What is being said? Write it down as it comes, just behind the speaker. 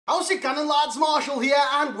How's it going, lads? Marshall here,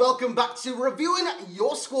 and welcome back to reviewing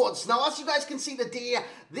your squads. Now, as you guys can see today,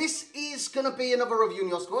 this is going to be another review in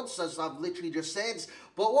your squads, as I've literally just said.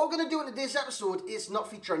 But what we're going to do in today's episode is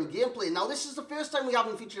not feature any gameplay. Now, this is the first time we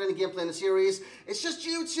haven't featured any gameplay in the series. It's just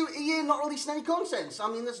due to EA not releasing any content.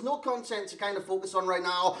 I mean, there's no content to kind of focus on right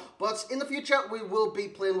now. But in the future, we will be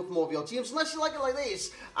playing with more of your teams, unless you like it like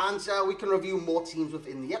this. And we can review more teams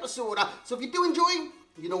within the episode. So if you do enjoy,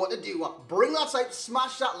 you know what to do. Bring that type,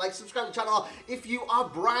 smash that like, subscribe to the channel if you are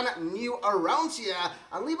brand new around here,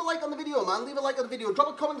 and leave a like on the video, man. Leave a like on the video. Drop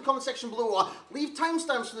a comment in the comment section below. Leave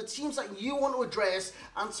timestamps for the teams that you want to address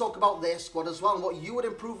and talk about their squad as well and what you would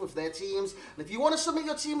improve with their teams. And if you want to submit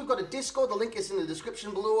your team, we've got a Discord. The link is in the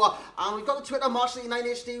description below. And we've got the Twitter,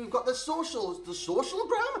 Marshall89HD. We've got the socials, the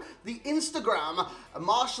socialgram, the Instagram,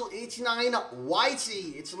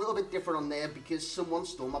 Marshall89YT. It's a little bit different on there because someone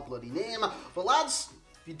stole my bloody name. But lads,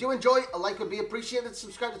 if you do enjoy, a like would be appreciated.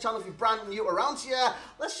 Subscribe to the channel if you're brand new around here.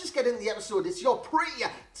 Let's just get into the episode. It's your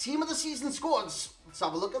pre-team of the season squads. Let's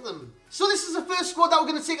have a look at them. So this is the first squad that we're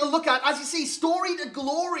going to take a look at. As you see, Story to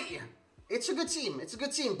Glory. It's a good team. It's a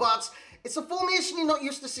good team, but it's a formation you're not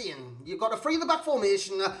used to seeing. You've got a three at the back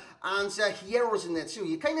formation, and Hiero's in there too.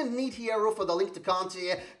 You kind of need Hiero for the link to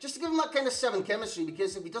Kante, just to give him that kind of 7 chemistry,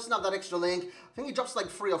 because if he doesn't have that extra link, I think he drops like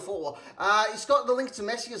 3 or 4. He's got the link to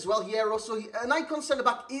Messi as well, Hiero, so an icon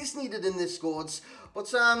centre-back is needed in this squads. But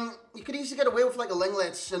you could easily get away with like a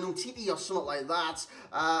Lenglet, an Umtiti or something like that,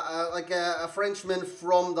 like a Frenchman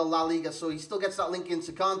from the La Liga, so he still gets that link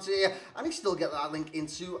into Kante, and he still gets that link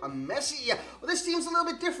into Messi. But this team's a little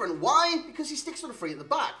bit different. Why? Because he sticks with a 3 at the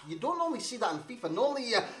back. You don't normally see that in FIFA.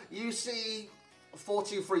 Normally you see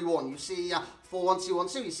 4-2-3-1, you see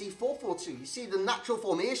 4-1-2-1-2, you see 4-4-2, you see the natural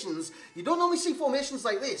formations. You don't normally see formations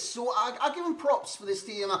like this, so I give him props for this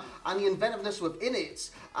team and the inventiveness within it,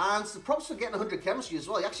 and the props for getting 100 chemistry as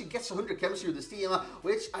well. He actually gets 100 chemistry with this team,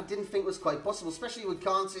 which I didn't think was quite possible, especially with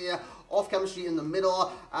Kante off chemistry in the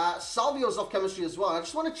middle. Salvio's off chemistry as well. I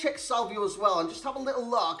just want to check Salvio as well and just have a little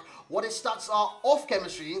look what his stats are off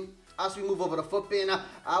chemistry as we move over to foot bin.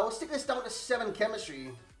 We'll stick this down to 7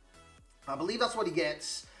 chemistry. I believe that's what he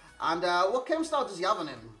gets. And what chem style does he have on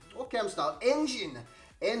him? What chem style? Engine.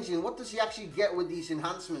 What does he actually get with these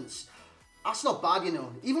enhancements? That's not bad, you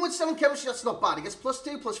know. Even with 7 chemistry, that's not bad. He gets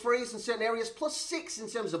 +2, +3 in certain areas, +6 in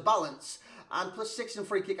terms of balance, and +6 in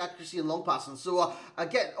free kick accuracy and long passing. So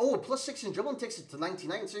again, +6 in dribbling takes it to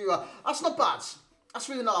 99 too. That's not bad. That's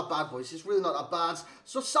really not that bad, boys. It's really not that bad.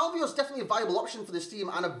 So Salvio's definitely a viable option for this team,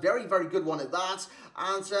 and a very, very good one at that.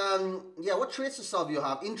 And yeah, what traits does Salvio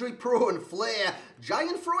have? Injury prone, flair,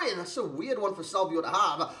 giant throw-in. That's a weird one for Salvio to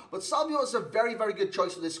have. But Salvio is a very, very good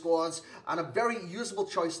choice for this squad, and a very usable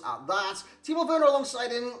choice at that. Timo Werner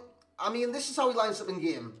alongside him. I mean, this is how he lines up in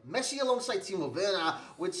game. Messi alongside Timo Werner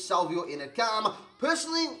with Salvio in a cam.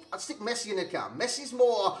 Personally, I'd stick Messi in a cam. Messi's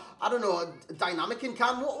more, I don't know, dynamic in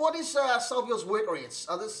cam. What is Salvio's work rates?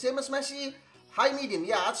 Are they the same as Messi? High, medium,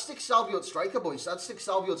 yeah, I'd stick Salvio at striker, boys. I'd stick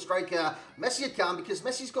Salvio at striker. Messi at cam, because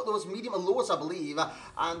Messi's got those medium and lows, I believe.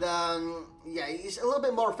 And, yeah, he's a little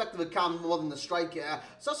bit more effective at cam more than the striker.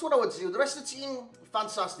 So that's what I would do. The rest of the team,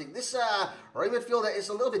 fantastic. This right midfielder is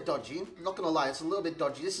a little bit dodgy. I'm not going to lie, it's a little bit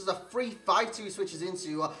dodgy. This is a 3-5-2 he switches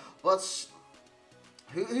into. But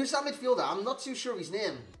who's that midfielder? I'm not too sure of his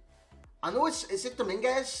name. I know is it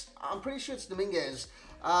Dominguez? I'm pretty sure it's Dominguez.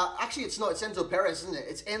 Actually, it's not. It's Enzo Perez, isn't it?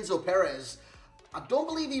 It's Enzo Perez. I don't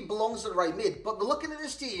believe he belongs at the right mid, but looking at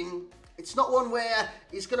this team, it's not one where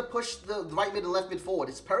he's going to push the right mid and left mid forward.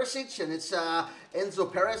 It's Perisic and it's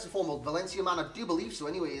Enzo Perez, the former Valencia man. I do believe so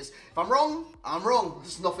anyways. If I'm wrong, I'm wrong.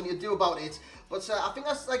 There's nothing you do about it. But I think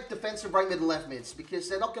that's like defensive right mid and left mids, because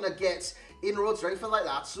they're not going to get inroads or anything like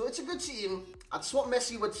that. So it's a good team. I'd swap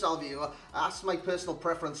Messi with Salvio. That's my personal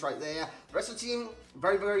preference right there. The rest of the team,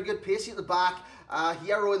 very, very good. Pacey at the back.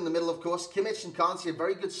 Hiero in the middle, of course. Kimmich and Kante, a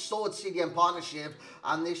very good, solid CDM partnership.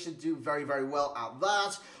 And they should do very, very well at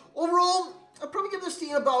that. Overall, I'd probably give this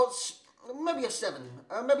team about maybe a 7.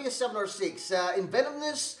 Maybe a 7 or a 6.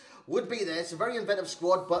 Inventiveness would be there. It's a very inventive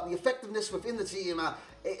squad, but the effectiveness within the team,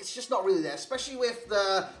 it's just not really there. Especially with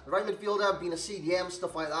the right midfielder being a CDM,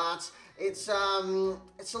 stuff like that. It's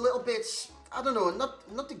a little bit, I don't know,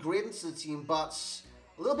 not degrading to the team, but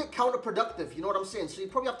a little bit counterproductive, you know what I'm saying? So you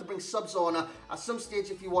probably have to bring subs on at some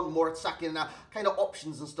stage if you want more attacking kind of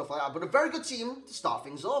options and stuff like that. But a very good team to start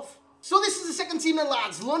things off. So this is the second team then,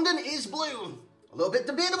 lads. London is blue. A little bit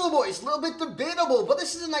debatable, boys. A little bit debatable. But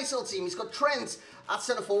this is a nice little team. He's got Trent at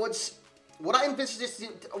centre forwards. What I envisage is,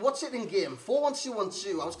 what's it in game?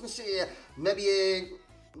 4-1-2-1-2. I was going to say maybe a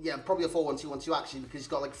Yeah, probably a 4-1-2-1-2 actually, because he's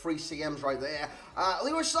got like 3 CMs right there.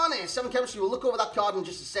 Leroy Sané, 7 chemistry. We'll look over that card in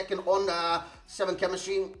just a second on 7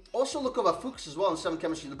 chemistry. Also look over Fuchs as well on 7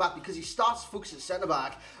 chemistry in the back, because he starts Fuchs at centre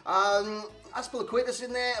back. Aspilicueta's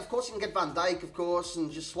in there. Of course, you can get Van Dijk, of course, and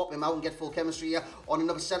just swap him out and get full chemistry on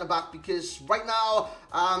another centre back, because right now,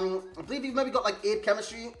 I believe you've maybe got like 8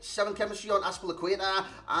 chemistry, 7 chemistry on Aspilicueta,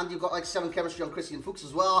 and you've got like 7 chemistry on Christian Fuchs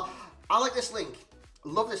as well. I like this link.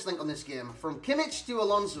 Love this link on this game. From Kimmich to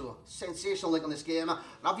Alonso. Sensational link on this game. And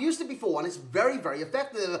I've used it before and it's very, very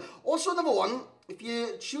effective. Also, number one, if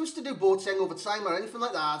you choose to do Boateng over time or anything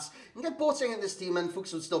like that, you can get Boateng in this team and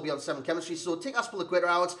Fuchs would still be on 7 chemistry. So take Aspilicueta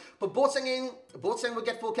out, put Boateng in, Boateng would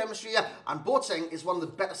get full chemistry, and Boateng is one of the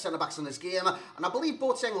better centre-backs in this game. And I believe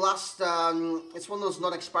Boateng last, it's one of those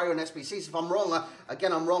non-expiring SBCs. If I'm wrong,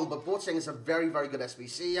 again, I'm wrong, but Boateng is a very, very good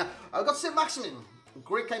SBC. I've got Saint-Maximin.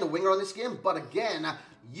 Great kind of winger on this game, but again,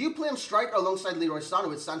 you play him striker alongside Leroy Sané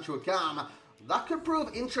with Sancho Cam. That could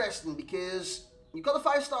prove interesting because you've got the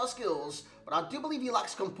 5-star skills, but I do believe he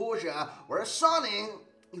lacks composure, whereas Sané,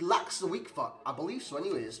 he lacks the weak foot. I believe so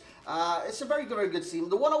anyways. It's a very good team.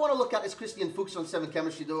 The one I want to look at is Christian Fuchs on 7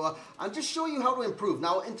 chemistry though, and just show you how to improve.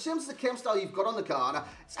 Now, in terms of the chem style you've got on the card,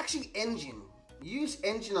 it's actually engine. Use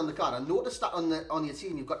engine on the card. I noticed that on your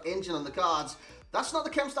team, you've got engine on the cards. That's not the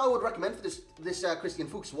chem style I would recommend for this Christian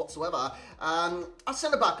Fuchs whatsoever. At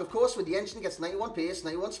centre back, of course, with the engine, gets 91 pace,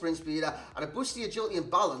 91 sprint speed, and a boost the agility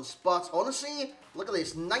and balance. But honestly, look at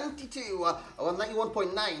this, 92 or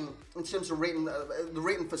 91.9 in terms of rating, the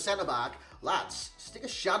rating for centre back. Lads, stick a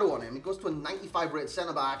shadow on him. It goes to a 95 rated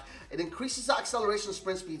centre back. It increases that acceleration and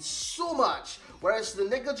sprint speed so much, whereas the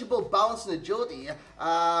negligible balance and agility,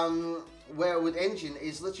 where with engine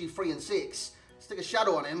is literally 3 and 6. Stick a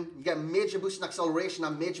shadow on him, you get a major boost in acceleration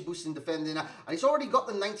and major boost in defending, and he's already got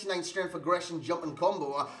the 99 strength, aggression, jump and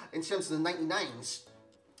combo in terms of the 99s.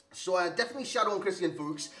 So definitely shadow on Christian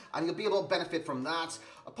Fuchs, and you'll be able to benefit from that.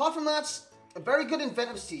 Apart from that, a very good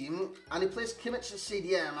inventives team, and he plays Kimmich as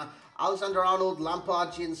CDM, Alexander-Arnold, Lampard,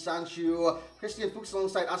 Jadon Sancho, Christian Fuchs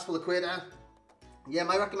alongside Aspilicueta. Yeah,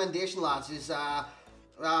 my recommendation, lads, is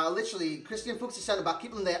literally, Christian Fuchs is centre back,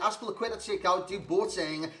 keep him there. Aspilicueta take out, do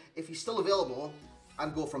Boateng if he's still available,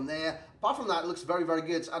 and go from there. Apart from that, it looks very, very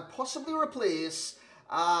good. I'd possibly replace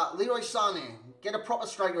Leroy Sané, get a proper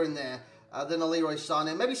striker in there, than a Leroy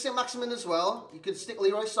Sané. Maybe Saint-Maximin as well. You could stick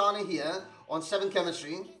Leroy Sané here on 7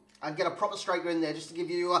 chemistry and get a proper striker in there just to give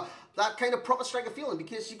you that kind of proper striker feeling,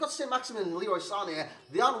 because you've got Saint-Maximin and Leroy Sané.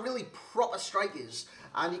 They aren't really proper strikers,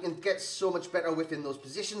 and you can get so much better within those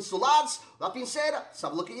positions. So lads, that being said, let's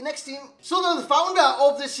have a look at your next team. So then the founder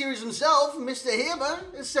of this series himself, Mr. Haber,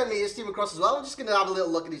 has sent me his team across as well. I'm just going to have a little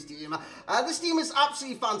look at his team. This team is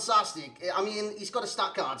absolutely fantastic. I mean, he's got a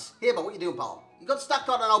stack cards. Haber, what you doing, pal? You got a stack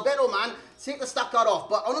card on Alberto, man. Take the stack card off.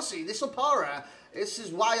 But honestly, this Opara, this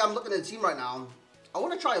is why I'm looking at the team right now. I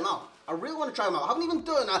want to try him out. I really want to try him out. I haven't even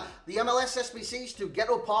done the MLS SBCs to get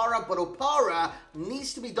Opara, but Opara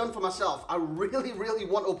needs to be done for myself. I really, really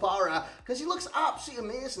want Opara because he looks absolutely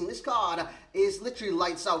amazing. This card is literally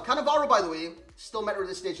lights out. Cannavaro, by the way, still better at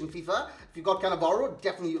this stage in FIFA. If you've got Cannavaro,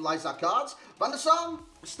 definitely utilize that card. Van der Sar,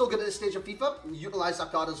 still good at this stage of FIFA. Utilize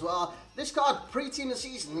that card as well. This card, pre-team of the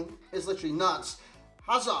season, is literally nuts.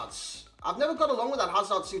 Hazards. I've never got along with that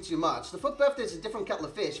Hazard too much. The FUT birthday is a different kettle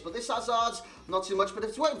of fish, but this Hazard's not too much. But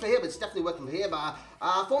if it's working for Haber, it's definitely working for Haber.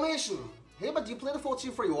 Formation. Haber, do you play the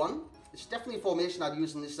 4-2-3-1? It's definitely a formation I'd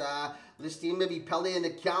use in this team. Maybe Pele in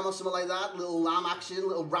the cam or something like that. Little lamb action,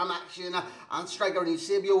 little ram action. And striker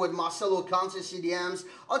Eusebio with Marcelo Conte CDMs.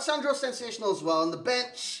 Alexandro sensational as well. On the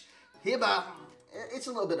bench, Haber, it's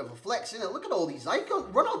a little bit of a flex, isn't it? Look at all these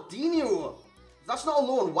icons. Ronaldinho. If that's not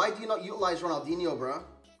alone, why do you not utilize Ronaldinho, bro?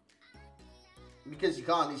 Because you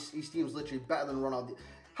can't. His team's literally better than Ronaldinho.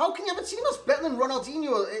 How can you have a team that's better than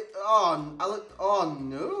Ronaldinho? Oh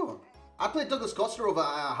no. I played Douglas Costa over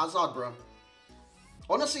Hazard, bro.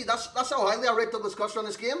 Honestly, that's how highly I rate Douglas Costa on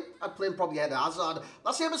this game. I'd play him probably ahead of Hazard.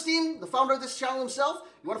 That's Haber's team, the founder of this channel himself.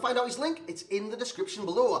 You want to find out his link? It's in the description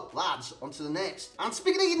below. Lads, on to the next. And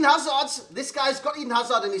speaking of Eden Hazards, this guy's got Eden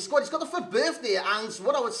Hazard in his squad. He's got the FUT birthday, and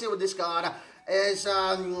what I would say with this card is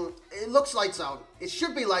it looks lights out. It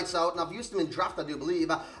should be lights out, and I've used him in draft, I do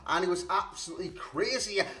believe, and it was absolutely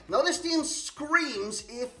crazy. Now this team screams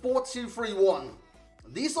a 4-2-3-1.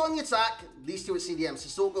 These are on the attack, these two at CDM,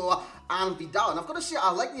 Sissoko and Vidal. And I've got to say,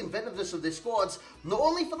 I like the inventiveness of this squads, not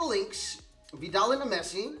only for the links, Vidal into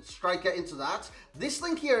Messi, striker into that. This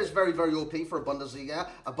link here is very, very OP for a Bundesliga,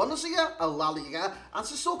 a La Liga, and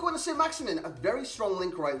Sissoko into St. Maximin, a very strong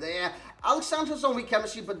link right there. Alexandro's on weak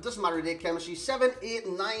chemistry, but it doesn't matter their chemistry. 7, 8,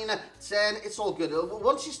 9, 10, it's all good.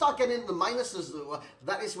 Once you start getting into the minuses, though,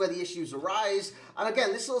 that is where the issues arise. And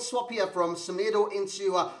again, this little swap here from Semedo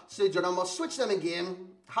into Sergio Ramos, switch them in game.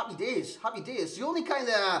 Happy days, happy days. The only kind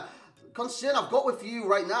of concern I've got with you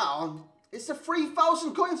right now, it's the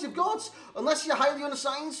 3,000 coins you've got. Unless you're highly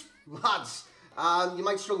unassigned, lads, you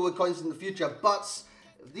might struggle with coins in the future. But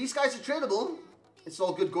if these guys are tradable, it's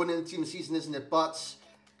all good going into team of the season, isn't it? But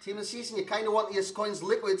team of the season, you kind of want your coins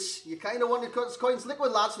liquids. You kind of want your coins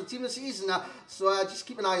liquid, lads, for team of the season. So just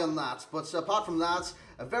keep an eye on that. But apart from that,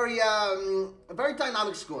 a very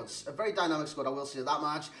dynamic squads. A very dynamic squad, I will say that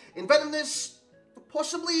much. Inventiveness,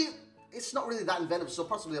 possibly. It's not really that inventive, so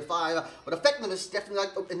possibly a 5. But effectiveness, definitely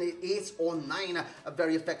like up in the 8 or 9. A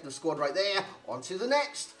very effective squad right there. On to the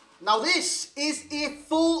next. Now this is a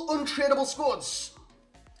full untradeable squads.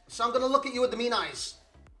 So I'm going to look at you with the mean eyes.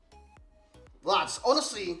 Lads,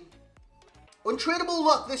 honestly, untradeable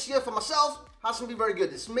luck this year for myself hasn't been very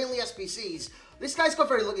good. It's mainly SPCs. This guy's got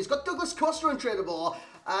very lucky. He's got Douglas Costa untradeable.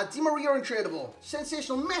 Di Maria untradeable.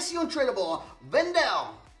 Sensational Messi untradeable.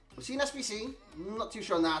 Vendel. We've seen SPC, not too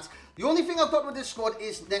sure on that. The only thing I've got with this squad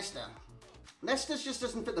is Nesta. Nesta just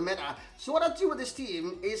doesn't fit the meta. So what I do with this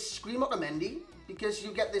team is Scream Otamendi, because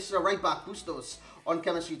you get this right back Bustos on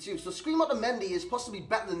chemistry too. So Scream Otamendi is possibly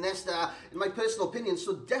better than Nesta in my personal opinion.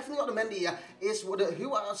 So definitely Otamendi is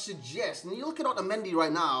who I suggest. And you look at Otamendi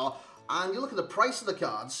right now, and you look at the price of the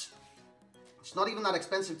cards. It's not even that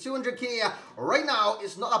expensive. 200k right now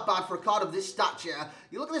is not that bad for a card of this stature.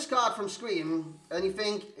 You look at this card from Scream, and you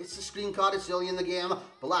think, it's a Scream card, it's early in the game.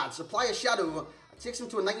 But lads, apply a shadow, it takes him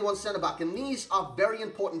to a 91 centre-back, and these are very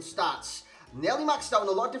important stats. Nearly maxed out in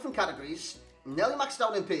a lot of different categories, nearly maxed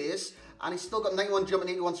out in pace, and he's still got 91 jump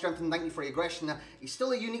and 81 strength and 93 aggression. He's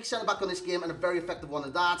still a unique centre-back on this game and a very effective one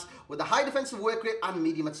at that. With a high defensive work rate and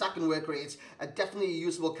medium attacking work rate, definitely a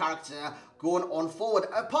usable character going on forward.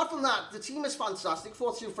 Apart from that, the team is fantastic.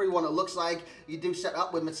 4-2-3-1 it looks like. You do set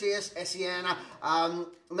up with Mateus, Essien,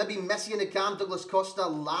 maybe Messi in the cam, Douglas Costa,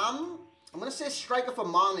 Lam. I'm going to say striker for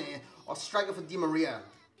Mane or striker for Di Maria.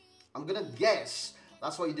 I'm going to guess.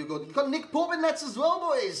 That's what you do good. You've got Nick Pope in nets as well,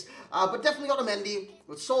 boys. But definitely got Otamendi.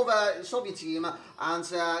 Would solve your team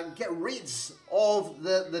and get rid of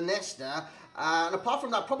the Nesta. And apart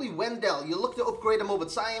from that, probably Wendell. You look to upgrade him over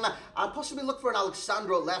time and possibly look for an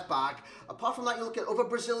Alexandro left back. Apart from that, you look at other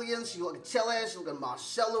Brazilians. You look at Teles, you look at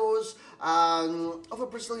Marcelo's, other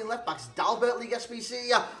Brazilian left backs. Dalbert, League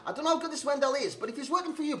SPC. I don't know how good this Wendell is, but if he's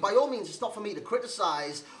working for you, by all means, it's not for me to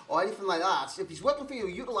criticize or anything like that. If he's working for you,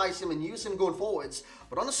 utilize him and use him going forwards.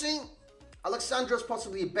 But honestly, Alexandro's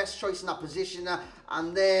possibly your best choice in that position.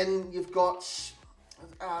 And then you've got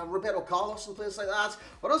Roberto Carlos and players like that.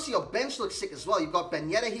 But also your bench looks sick as well. You've got Ben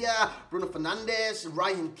Yedder here, Bruno Fernandes,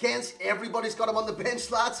 Ryan Kent. Everybody's got him on the bench,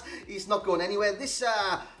 lads. He's not going anywhere. This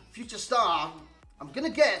future star, I'm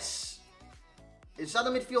going to guess, is that a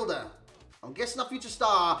midfielder? I'm guessing that future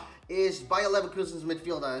star is Bayer Leverkusen's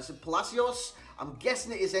midfielder. Is it Palacios? I'm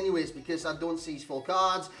guessing it is anyways because I don't see his full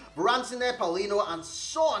cards. Varane's in there, Paulino and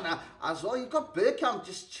Son as well. You've got Bergkamp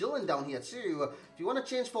just chilling down here too. If you want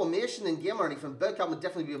to change formation in game or anything, Bergkamp would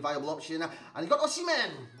definitely be a viable option. And you've got Osimhen.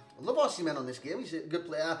 I love Osimhen on this game. He's a good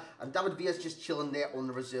player. And David Villa's just chilling there on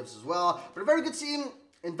the reserves as well. But a very good team.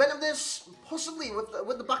 Inventiveness, possibly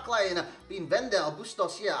with the back line being Vendel,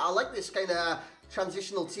 Bustos here. I like this kind of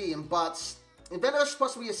transitional team, but inventiveness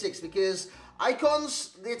possibly a 6 because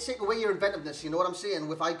icons, they take away your inventiveness, you know what I'm saying?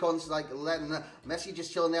 With icons like letting Messi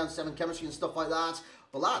just chilling there on 7 chemistry and stuff like that.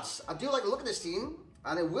 But lads, I do like the look of this team,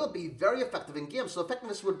 and it will be very effective in game. So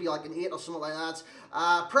effectiveness would be like an 8 or something like that.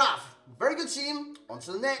 Prav, very good team. On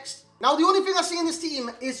to the next. Now the only thing I see in this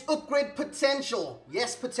team is upgrade potential.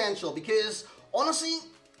 Yes, potential, because honestly,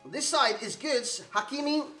 this side is good.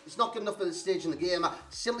 Hakimi is not good enough for this stage in the game.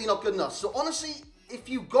 Simply not good enough. So honestly, if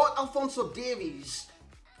you got Alphonso Davies,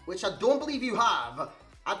 which I don't believe you have,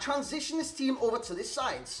 I'd transition this team over to this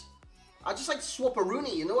side. I'd just like to swap a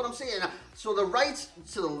Rooney, you know what I'm saying? So the right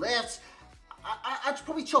to the left, I'd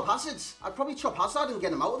probably chop Hazard. I'd probably chop Hazard and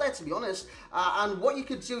get him out of there, to be honest. And what you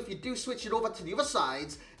could do if you do switch it over to the other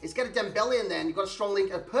side is get a Dembele in there, and you've got a strong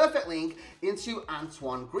link, a perfect link into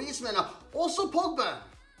Antoine Griezmann. Also Pogba.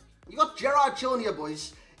 You got Gerrard chilling here,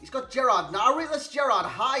 boys. He's got Gerrard. Now I rate this Gerrard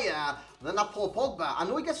higher than that Paul Pogba. I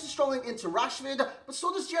know he gets a strong link into Rashford, but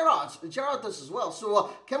so does Gerrard. Gerrard does as well.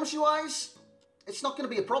 So chemistry-wise, it's not going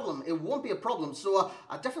to be a problem. It won't be a problem. So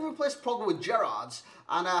I definitely replace Pogba with Gerrard's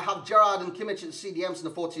and have Gerrard and Kimmich at the CDMs in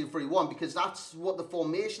the 4-2-3-1 because that's what the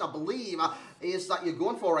formation, I believe, is that you're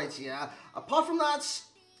going for right here. Apart from that,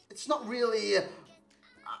 it's not really...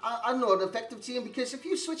 I don't know, an effective team, because if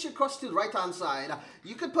you switch across to the right-hand side,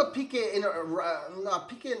 you could put Piqué in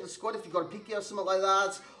Piqué in the squad if you got a Piqué or something like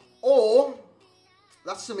that, or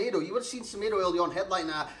that's Semedo. You would have seen Semedo early on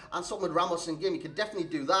headliner and something with Ramos in game. You could definitely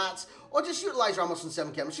do that, or just utilise Ramos in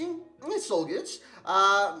 7 chemistry. It's all good.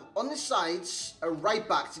 On this side, a right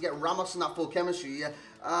back to get Ramos in that full chemistry.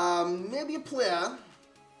 Maybe a player.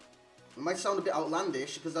 It might sound a bit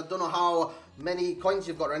outlandish because I don't know how many coins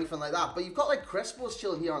you've got or anything like that. But you've got like Crespo's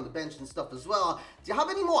chilling here on the bench and stuff as well. Do you have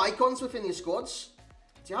any more icons within your squads?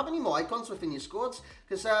 Do you have any more icons within your squads?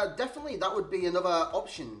 Because definitely that would be another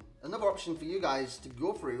option. Another option for you guys to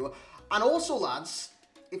go through. And also, lads,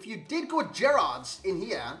 if you did go Gerrard's in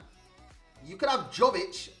here, you could have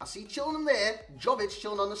Jovic. I see chilling him there. Jovic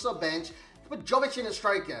chilling on the sub bench. You could put Jovic in a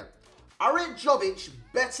striker. I rate Jovic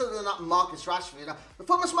better than that Marcus Rashford. The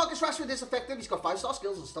famous Marcus Rashford is effective. He's got 5-star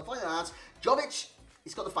skills and stuff like that. Jovic,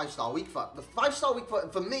 he's got the 5-star weak foot. The 5-star weak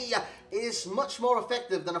foot, for me, is much more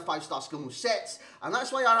effective than a 5-star skill move set. And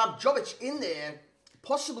that's why I have Jovic in there,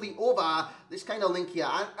 possibly over this kind of link here.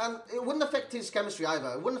 And it wouldn't affect his chemistry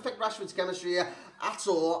either. It wouldn't affect Rashford's chemistry at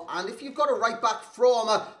all. And if you've got a right back from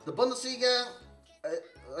the Bundesliga,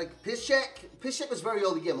 like Piszczek was very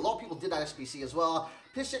early game. A lot of people did that SBC as well.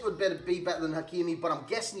 Piszczek would be better than Hakimi, but I'm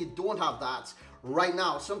guessing you don't have that right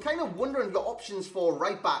now. So I'm kind of wondering your options for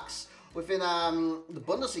right backs within the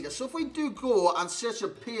Bundesliga. So if we do go and search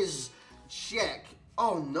up Piszczek,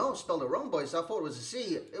 oh no, spelled it wrong, boys. I thought it was a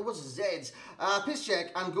C. It was a Z. Piszczek,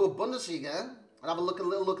 and go Bundesliga and have a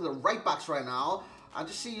little look at the right backs right now. And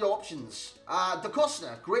just see your options. Da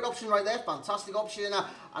Costa, great option right there, fantastic option,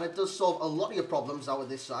 and it does solve a lot of your problems out with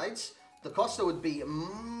this side. Da Costa would be a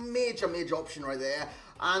major option right there.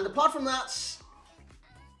 And apart from that,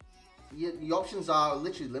 your options are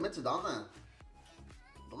literally limited, aren't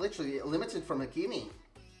they? Literally limited from Hakimi.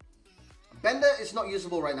 Bender is not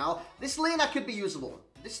usable right now. This laner could be usable.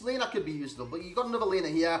 But you got another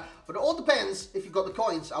laner here. But it all depends if you've got the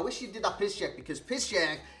coins. I wish you did that Piszczek, because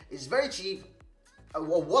Piszczek is very cheap.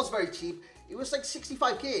 Or was very cheap. It was like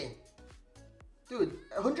 65k. Dude,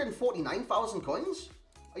 149,000 coins?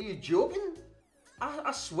 Are you joking?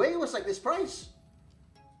 I swear it was like this price.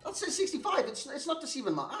 That's 65. It's not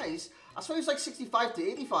deceiving my eyes. I swear it was like 65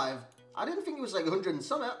 to 85. I didn't think it was like 100 and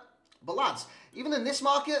something. But lads, even in this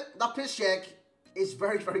market, that Piszczek is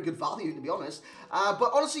very good value, to be honest.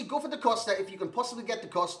 But honestly, go for Da Costa if you can possibly get Da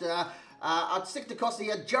Costa. I'd stick to Costa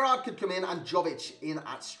here. Gerrard could come in and Jovic in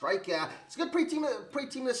at striker. It's a good pre-team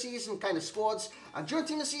of the season kind of squads. And during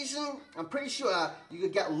team of the season, I'm pretty sure you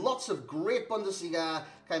could get lots of great Bundesliga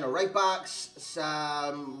kind of right backs,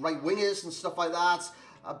 right wingers and stuff like that.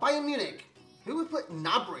 Bayern Munich, who would put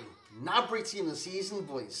Gnabry? Gnabry team of the season,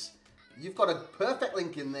 boys. You've got a perfect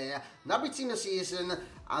link in there. Gnabry team of the season,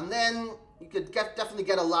 and then you could definitely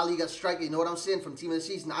get a La Liga striker, you know what I'm saying, from team of the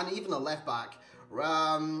season, and even a left back.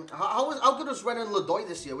 How good was Renan Ledoy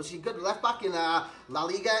this year? Was he good left back in La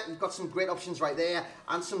Liga? You've got some great options right there,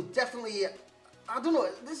 and some definitely, I don't know,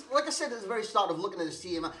 this, like I said at the very start of looking at this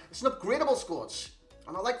team, it's an upgradable squad,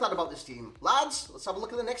 and I like that about this team. Lads, let's have a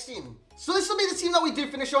look at the next team. So this will be the team that we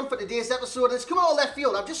do finish on for today's episode, and it's come out of left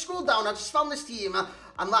field. I've just scrolled down, I just found this team,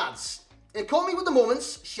 and lads, it caught me with the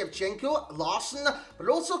moments, Shevchenko, Larson, but it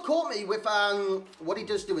also caught me with what he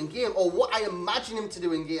does do in game, or what I imagine him to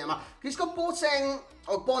do in game. He's got Boateng,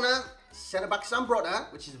 Ogbonna, centre-back Zambrotta,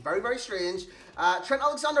 which is very strange, Trent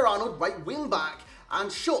Alexander-Arnold, right wing-back, and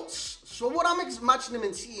Schultz. So what I'm imagining him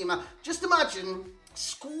in team, just imagine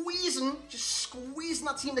just squeezing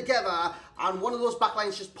that team together, and one of those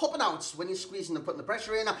backlines just popping out when you're squeezing and putting the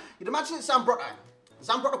pressure in. You'd imagine it's Zambrotta.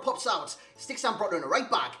 Zambrotta pops out, sticks Zambrotta in a right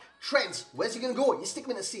back. Trent, where's he going to go? You stick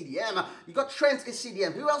him in a CDM. You got Trent in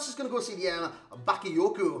CDM. Who else is going to go CDM?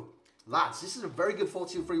 Bakayoko. Lads, this is a very good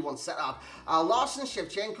 4-2-3-1 setup. Larson,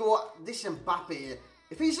 Shevchenko, this Mbappe.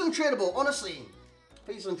 If he's untradeable, honestly,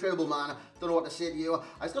 if he's untradeable, man, don't know what to say to you.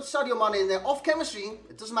 I've got Sadio Mane in there. Off chemistry,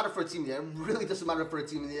 it doesn't matter for a team here. It really doesn't matter for a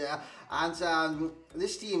team here. And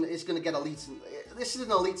this team is going to get elite. This is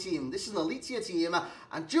an elite team. This is an elite tier team.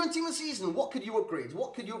 And during team of the season, what could you upgrade?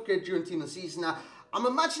 What could you upgrade during team of the season? I'm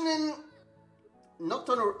imagining not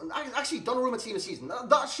Donnarumma team of the season.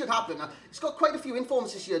 That should happen. He's got quite a few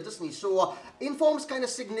informs this year, doesn't he? So informs kind of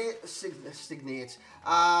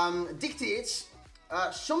dictates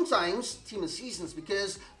sometimes team of the seasons,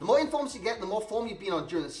 because the more informs you get, the more form you've been on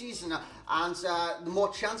during the season, and the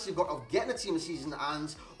more chance you've got of getting a team of the season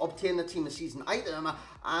and obtaining a team of the season item.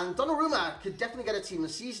 And Donnarumma could definitely get a team of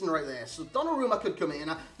the season right there. So Donnarumma could come in.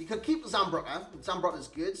 You could keep Zambrotta. Zambrotta's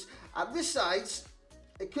good. At this side,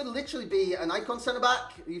 it could literally be an icon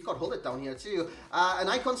centre-back. You've got Hullet down here too. An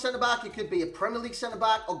icon centre-back. It could be a Premier League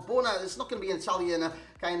centre-back. Ogbonna, it's not going to be an Italian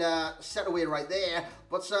kind of set away right there.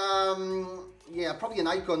 But, yeah, probably an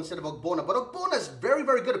icon instead of Ogbonna. But Ogbonna's very,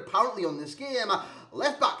 very good apparently on this game.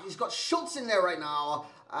 Left-back, he's got Schultz in there right now.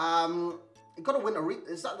 He got a winter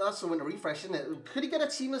that's a winter refresh, isn't it? Could he get a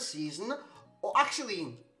team of the season? Or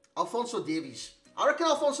actually, Alphonso Davies. I reckon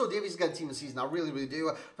Alphonso Davies got a team of the season. I really, really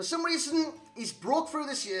do. For some reason, he's broke through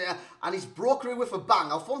this year, and he's broke through with a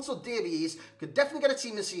bang. Alphonso Davies could definitely get a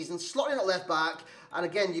team of the season, slot in at left back, and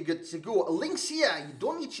again, you get to go. Links here, you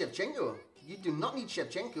don't need Shevchenko. You do not need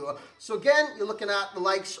Shevchenko. So again, you're looking at the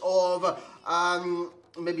likes of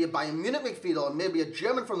maybe a Bayern Munich midfielder, or maybe a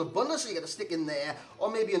German from the Bundesliga to stick in there,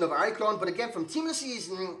 or maybe another icon. But again, from team of the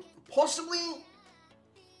season, possibly.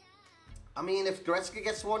 I mean, if Goretzka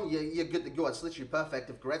gets one, you're good to go. It's literally perfect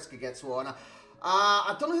if Goretzka gets one.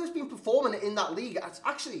 I don't know who's been performing in that league.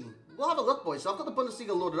 Actually, we'll have a look, boys. So I've got the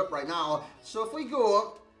Bundesliga loaded up right now. So if we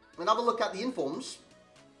go and have a look at the informs,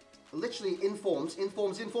 literally informs.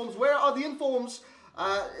 Where are the informs?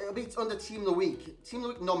 It'll be under Team of the Week. Team of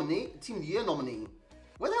the Week nominee. Team of the Year nominee.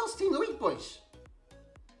 Where the hell's Team of the Week, boys?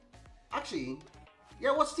 Actually,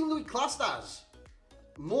 yeah, what's Team of the Week classed as?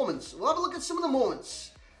 Moments. We'll have a look at some of the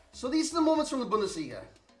moments. So these are the moments from the Bundesliga.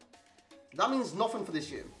 That means nothing for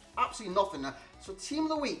this year. Absolutely nothing. So Team of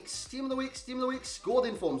the Weeks. Scored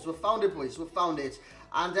informs. We've found it, boys. We've found it.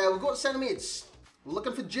 And we'll go to centre mids. We're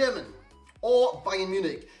looking for German or Bayern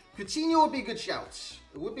Munich. Coutinho would be a good shout.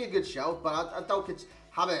 It would be a good shout, but I doubt it's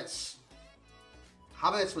Havertz.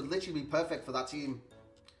 Havertz would literally be perfect for that team.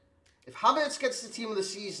 If Havertz gets the team of the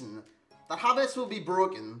season, that Havertz will be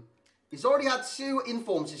broken. He's already had 2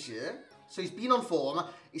 informs this year, so he's been on form.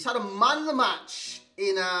 He's had a man of the match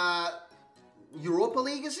in Europa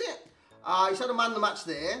League, is it? He's had a man of the match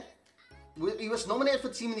there. He was nominated for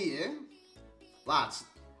Team of the Year. Lads,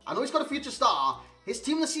 I know he's got a future star. His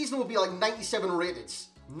team of the season will be like 97 rated.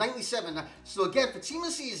 97. So again, for team of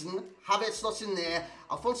the season, Havertz slots in there.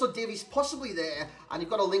 Alphonso Davies possibly there. And you've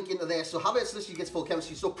got a link into there. So Havertz literally gets full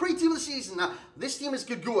chemistry. So pre-team of the season, this team is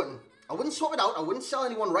good going. I wouldn't swap it out. I wouldn't sell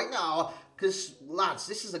anyone right now. Because, lads,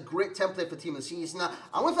 this is a great template for team of the season.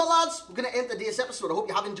 And with that, lads, we're going to end today's episode. I hope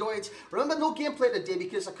you have enjoyed. Remember, no gameplay today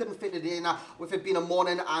because I couldn't fit it in with it being a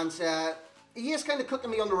morning. And he is kind of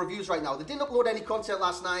cooking me on the reviews right now. They didn't upload any content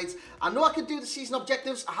last night. I know I could do the season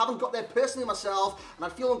objectives. I haven't got there personally myself, and I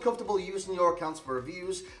feel uncomfortable using your accounts for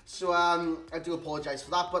reviews. So I do apologise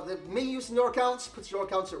for that. But me using your accounts puts your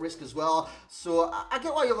accounts at risk as well. So I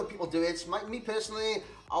get why other people do it. Me personally,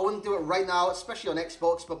 I wouldn't do it right now, especially on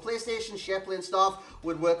Xbox. But PlayStation, SharePlay and stuff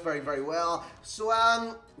would work very, very well. So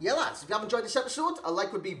yeah, lads, if you have enjoyed this episode, a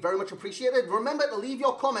like would be very much appreciated. Remember to leave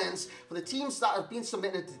your comments for the teams that have been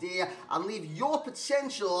submitted today and leave your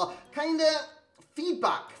potential kind of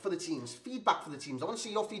feedback for the teams. I want to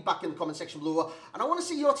see your feedback in the comment section below, and I want to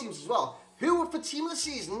see your teams as well. Who, for team of the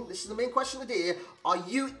season, this is the main question today, are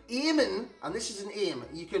you aiming, and this is an aim,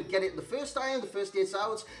 you could get it the first time, the first day it's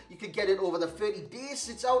out, you could get it over the 30 days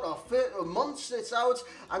it's out, or 30 months it's out,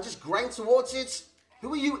 and just grind towards it.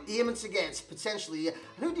 Who are you aiming to get, potentially, and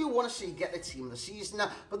who do you want to see get the team of the season?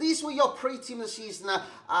 But these were your pre-team of the season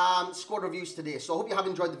squad reviews today, so I hope you have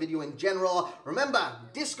enjoyed the video in general. Remember,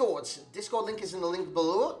 Discord link is in the link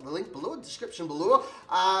below, description below.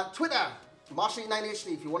 Twitter,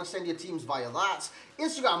 Marshall89HD if you want to send your teams via that.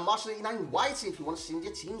 Instagram, Marshall89YT if you want to send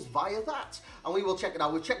your teams via that. And we will check it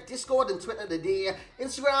out. We'll check Discord and Twitter today.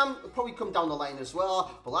 Instagram will probably come down the line as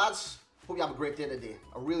well. But lads, hope you have a great day today.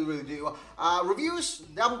 I really, really do. Reviews,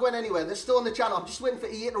 they haven't gone anywhere. They're still on the channel. I'm just waiting for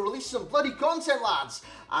EA to release some bloody content, lads.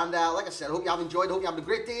 And like I said, I hope you have enjoyed. I hope you have a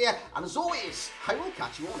great day. And as always, I will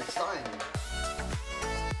catch you all next time.